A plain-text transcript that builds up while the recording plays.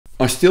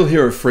I still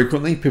hear it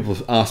frequently. People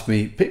ask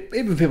me,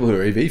 even people who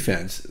are EV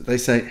fans, they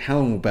say, how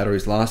long will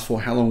batteries last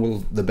for? How long will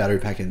the battery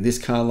pack in this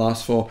car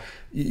last for?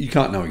 You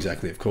can't know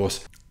exactly, of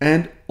course.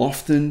 And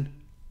often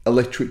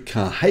electric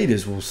car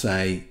haters will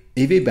say,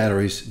 EV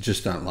batteries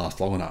just don't last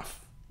long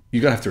enough.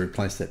 You're going to have to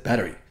replace that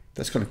battery.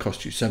 That's going to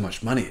cost you so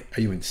much money.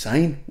 Are you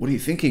insane? What are you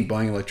thinking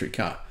buying an electric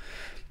car?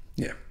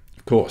 Yeah,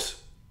 of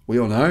course. We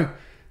all know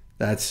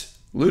that's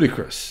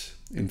ludicrous.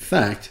 In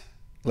fact,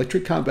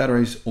 electric car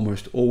batteries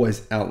almost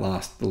always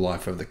outlast the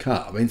life of the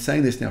car. I've been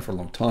saying this now for a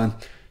long time.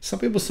 Some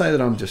people say that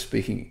I'm just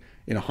speaking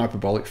in a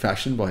hyperbolic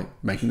fashion by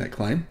making that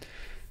claim,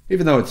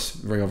 even though it's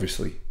very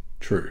obviously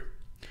true.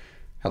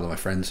 Hello, my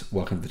friends.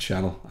 Welcome to the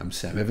channel. I'm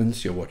Sam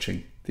Evans. You're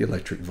watching the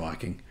Electric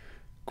Viking.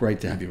 Great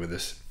to have you with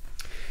us.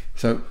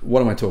 So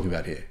what am I talking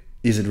about here?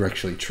 Is it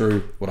actually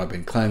true, what I've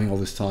been claiming all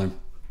this time?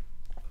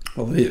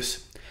 Well, it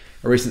is.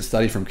 A recent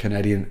study from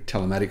Canadian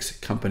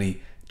telematics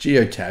company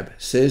Geotab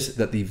says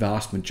that the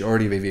vast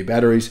majority of EV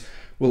batteries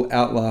will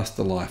outlast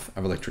the life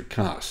of electric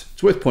cars.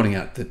 It's worth pointing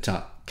out that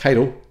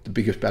CATL, the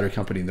biggest battery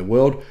company in the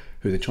world,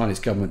 who the Chinese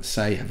government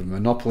say have a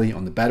monopoly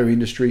on the battery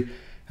industry,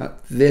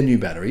 their new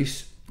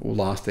batteries will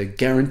last, they're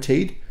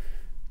guaranteed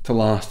to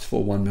last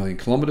for 1 million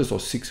kilometers or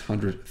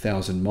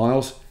 600,000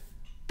 miles,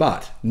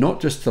 but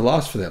not just to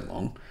last for that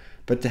long,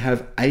 but to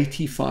have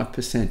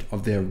 85%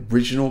 of their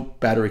original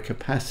battery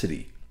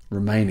capacity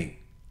remaining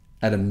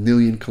at 1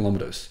 million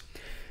kilometers.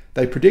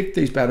 They predict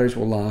these batteries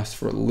will last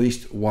for at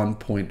least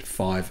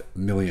 1.5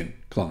 million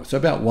kilometers, so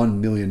about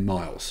 1 million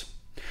miles.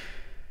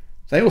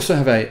 They also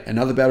have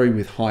another battery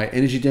with high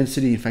energy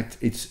density. In fact,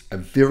 it's a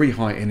very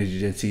high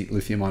energy density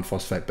lithium iron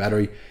phosphate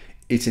battery.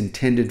 It's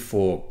intended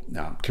for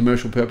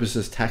commercial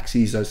purposes,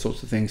 taxis, those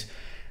sorts of things.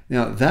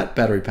 Now, that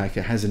battery pack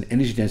has an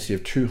energy density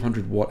of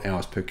 200 watt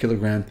hours per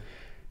kilogram,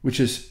 which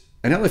is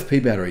an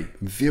LFP battery,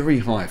 very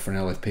high for an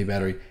LFP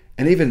battery,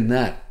 and even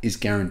that is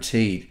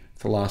guaranteed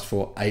to last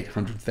for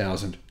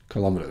 800,000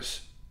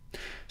 kilometers.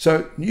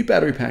 So new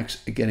battery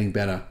packs are getting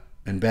better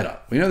and better.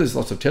 We know there's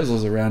lots of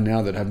Teslas around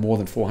now that have more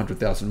than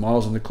 400,000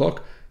 miles on the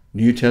clock.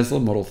 New Tesla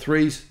Model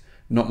 3s,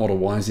 not Model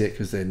Ys yet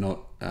because they're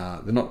not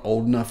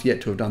old enough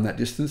yet to have done that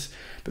distance.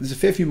 But there's a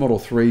fair few Model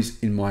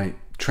 3s in my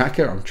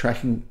tracker. I'm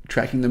tracking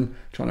them,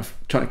 trying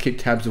to keep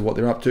tabs of what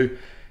they're up to.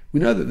 We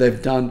know that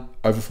they've done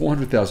over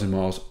 400,000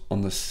 miles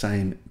on the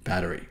same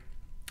battery.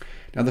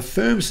 Now, the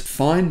firm's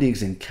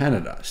findings in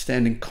Canada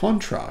stand in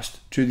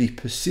contrast to the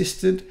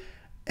persistent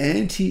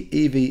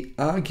anti-EV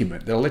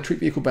argument that electric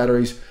vehicle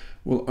batteries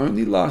will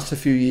only last a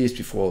few years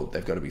before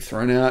they've got to be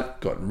thrown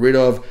out, gotten rid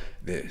of.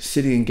 They're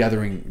sitting and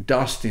gathering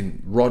dust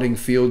in rotting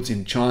fields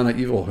in China.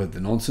 You've all heard the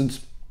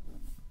nonsense.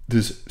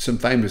 There's some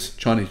famous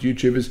Chinese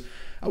YouTubers.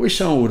 I wish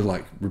someone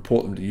would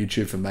report them to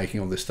YouTube for making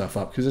all this stuff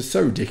up because it's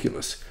so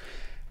ridiculous.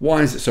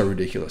 Why is it so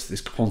ridiculous,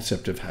 this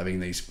concept of having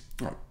these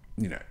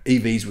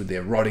EVs with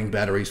their rotting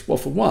batteries? Well,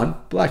 for one,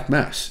 black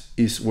mass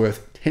is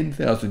worth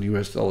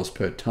 $10,000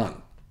 per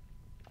ton.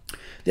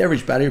 The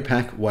average battery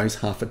pack weighs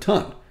half a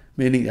ton,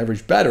 meaning the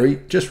average battery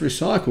just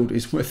recycled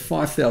is worth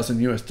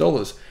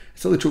 $5,000.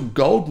 It's a literal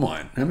gold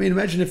mine. I mean,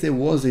 imagine if there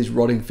was these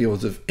rotting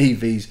fields of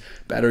EVs,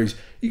 batteries.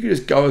 You could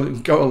just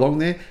go along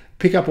there,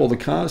 pick up all the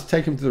cars,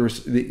 take them to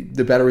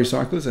the battery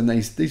recyclers, and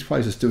these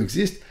places do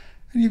exist,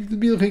 and you'd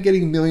be looking at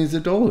getting millions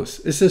of dollars.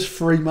 It's just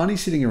free money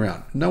sitting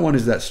around. No one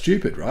is that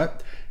stupid, right?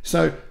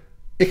 So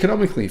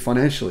economically,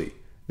 financially,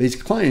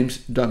 these claims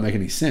don't make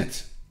any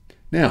sense.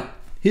 Now,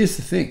 here's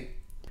the thing.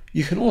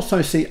 You can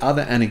also see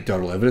other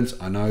anecdotal evidence.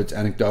 I know it's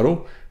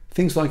anecdotal.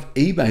 Things like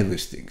eBay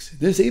listings.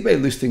 There's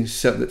eBay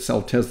listings that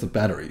sell Tesla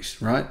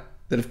batteries, right?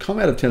 That have come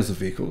out of Tesla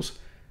vehicles,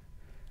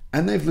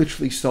 and they've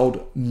literally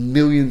sold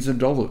millions of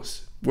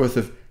dollars worth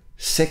of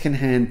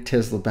secondhand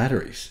Tesla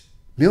batteries.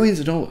 Millions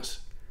of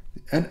dollars.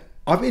 And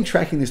I've been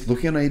tracking this,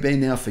 looking on eBay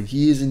now for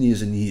years and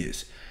years and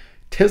years.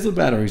 Tesla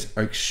batteries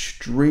are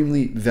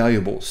extremely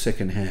valuable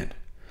secondhand.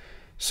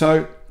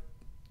 So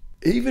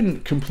even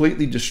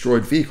completely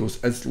destroyed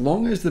vehicles, as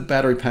long as the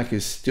battery pack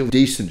is still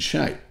decent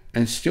shape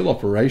and still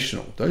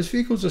operational, those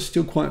vehicles are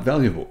still quite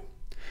valuable.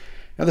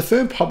 Now, the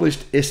firm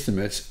published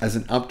estimates as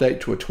an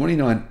update to a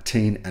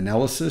 2019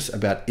 analysis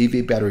about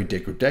EV battery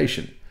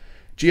degradation.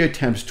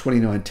 Geotab's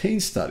 2019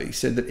 study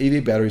said that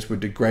EV batteries were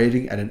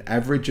degrading at an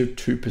average of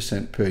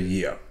 2% per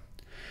year.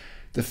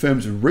 The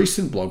firm's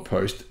recent blog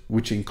post,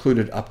 which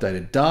included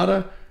updated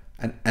data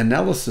and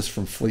analysis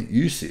from fleet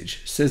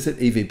usage, says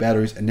that EV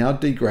batteries are now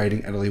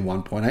degrading at only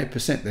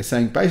 1.8%. They're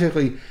saying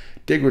basically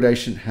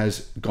degradation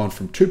has gone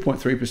from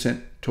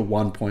 2.3% to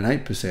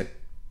 1.8%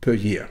 per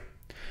year.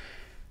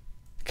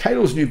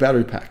 CATL's new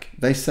battery pack,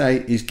 they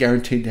say, is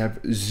guaranteed to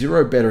have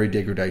zero battery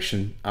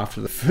degradation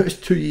after the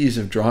first 2 years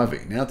of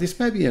driving. Now, this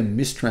may be a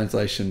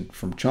mistranslation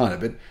from China,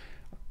 but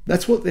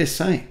that's what they're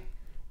saying.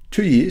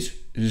 2 years,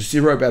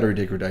 zero battery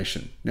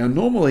degradation. Now,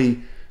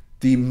 normally,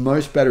 the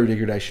most battery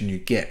degradation you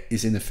get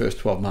is in the first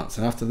 12 months.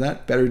 And after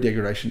that, battery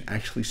degradation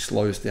actually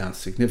slows down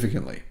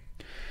significantly.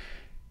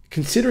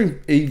 Considering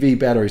EV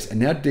batteries are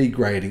now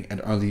degrading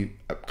at only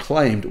a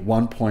claimed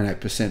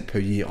 1.8% per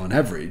year on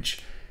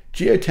average,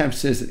 Geotab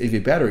says that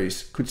EV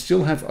batteries could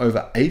still have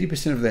over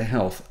 80% of their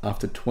health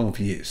after 12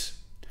 years.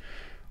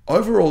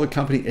 Overall, the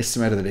company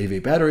estimated that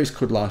EV batteries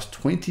could last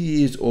 20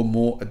 years or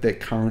more at their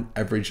current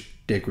average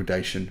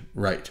degradation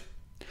rate.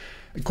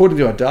 According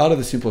to our data,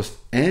 the simplest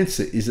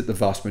answer is that the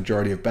vast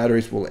majority of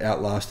batteries will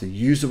outlast the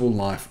usable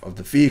life of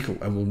the vehicle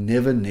and will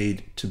never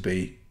need to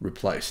be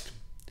replaced.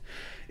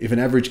 If an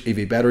average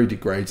EV battery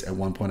degrades at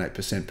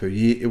 1.8% per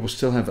year, it will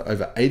still have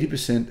over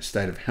 80%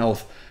 state of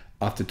health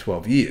after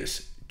 12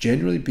 years,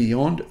 generally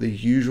beyond the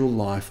usual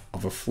life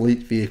of a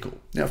fleet vehicle.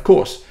 Now, of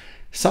course,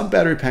 some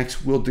battery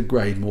packs will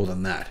degrade more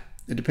than that.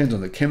 It depends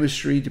on the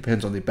chemistry,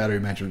 depends on the battery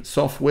management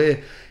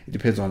software, it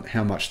depends on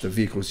how much the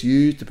vehicle's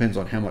used, depends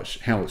on how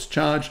it's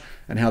charged,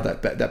 and how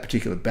that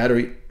particular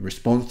battery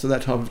responds to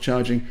that type of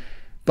charging.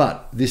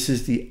 But this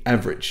is the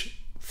average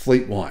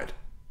fleet-wide.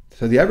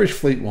 So the average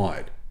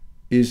fleet-wide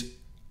is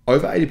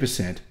over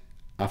 80%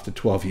 after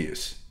 12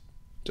 years.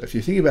 So if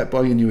you're thinking about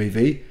buying a new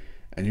EV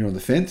and you're on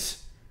the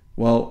fence,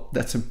 well,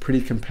 that's some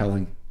pretty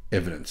compelling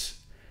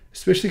evidence,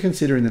 especially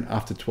considering that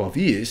after 12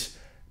 years,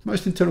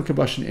 most internal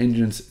combustion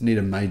engines need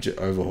a major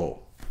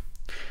overhaul.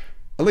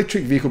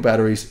 Electric vehicle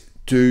batteries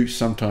do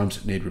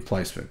sometimes need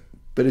replacement,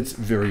 but it's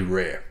very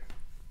rare.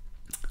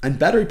 And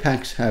battery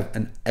packs have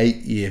an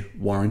 8-year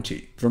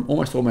warranty from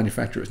almost all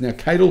manufacturers. Now,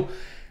 Cadel,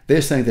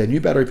 they're saying their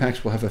new battery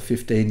packs will have a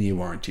 15-year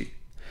warranty.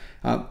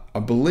 I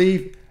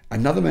believe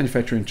another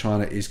manufacturer in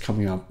China is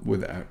coming out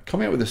with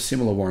a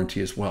similar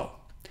warranty as well.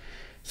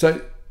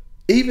 So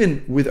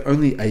even with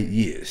only 8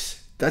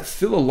 years, that's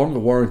still a longer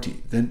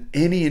warranty than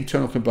any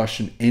internal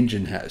combustion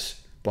engine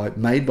has,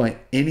 made by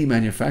any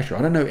manufacturer.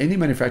 I don't know any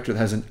manufacturer that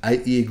has an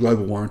 8-year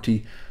global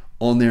warranty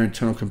on their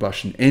internal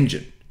combustion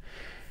engine.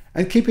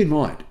 And keep in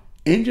mind,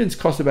 engines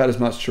cost about as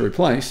much to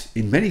replace,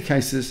 in many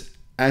cases,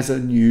 as a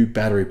new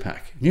battery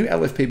pack. New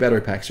LFP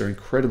battery packs are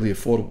incredibly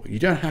affordable. You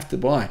don't have to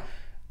buy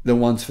the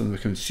ones from the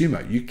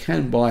consumer. You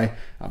can buy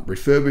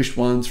refurbished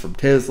ones from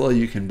Tesla.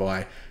 You can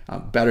buy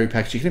battery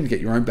packs. You can even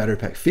get your own battery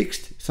pack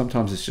fixed.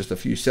 Sometimes it's just a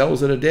few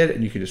cells that are dead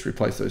and you can just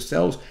replace those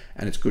cells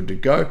and it's good to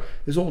go.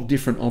 There's all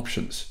different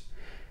options.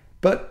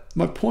 But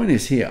my point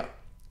is here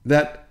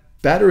that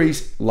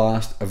batteries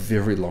last a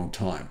very long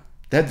time.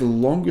 They have the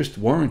longest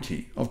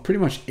warranty of pretty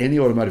much any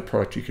automotive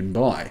product you can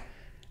buy,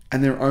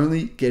 and they're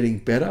only getting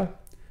better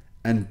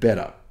and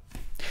better.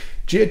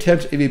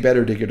 Geotab's EV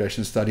battery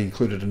degradation study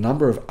included a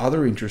number of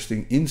other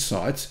interesting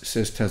insights,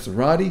 says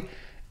Tazarati,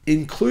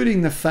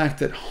 including the fact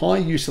that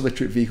high-use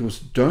electric vehicles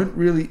don't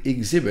really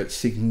exhibit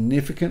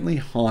significantly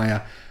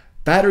higher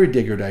battery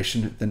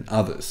degradation than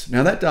others.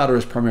 Now, that data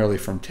is primarily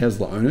from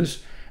Tesla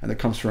owners, and it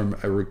comes from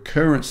a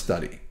recurrent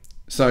study.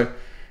 So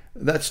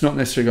that's not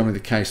necessarily going to be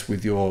the case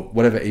with your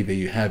whatever EV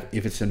you have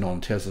if it's a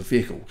non-Tesla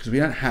vehicle, because we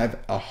don't have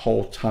a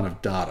whole ton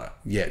of data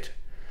yet.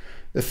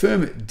 The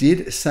firm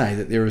did say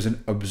that there is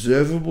an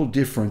observable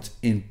difference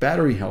in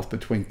battery health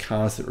between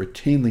cars that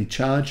routinely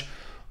charge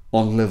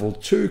on level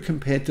 2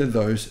 compared to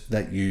those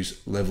that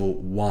use level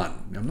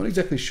 1. Now, I'm not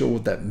exactly sure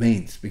what that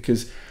means,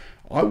 because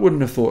I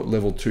wouldn't have thought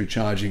level 2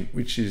 charging,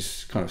 which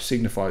is kind of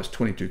signifies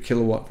 22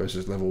 kilowatt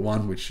versus level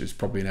 1, which is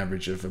probably an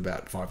average of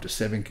about 3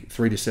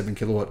 to 7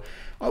 kilowatt.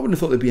 I wouldn't have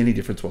thought there'd be any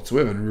difference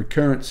whatsoever. And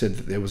Recurrent said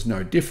that there was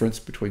no difference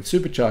between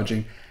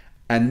supercharging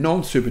and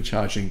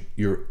non-supercharging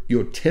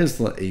your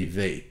Tesla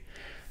EV.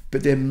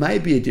 But there may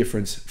be a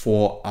difference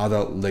for other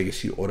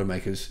legacy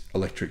automakers'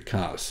 electric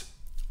cars.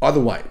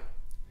 Either way,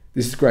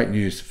 this is great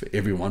news for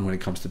everyone when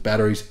it comes to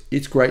batteries.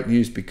 It's great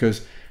news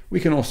because we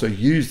can also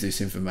use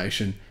this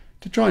information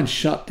to try and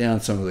shut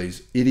down some of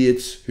these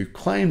idiots who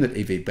claim that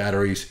EV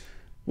batteries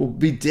will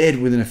be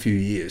dead within a few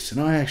years. And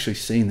I actually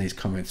seen these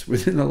comments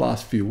within the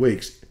last few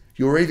weeks.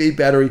 Your EV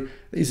battery,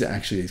 these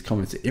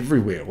comments are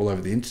everywhere all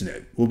over the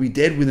internet, will be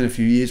dead within a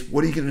few years.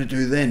 What are you going to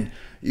do then?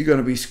 You're going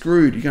to be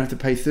screwed. You're going to have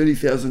to pay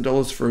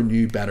 $30,000 for a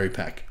new battery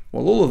pack.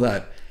 Well, all of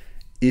that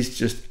is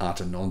just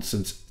utter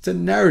nonsense. It's a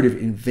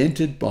narrative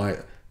invented by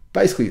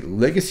basically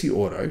legacy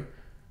auto,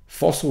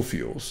 fossil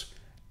fuels,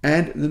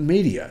 and the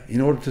media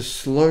in order to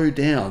slow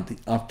down the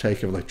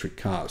uptake of electric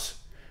cars.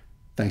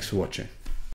 Thanks for watching.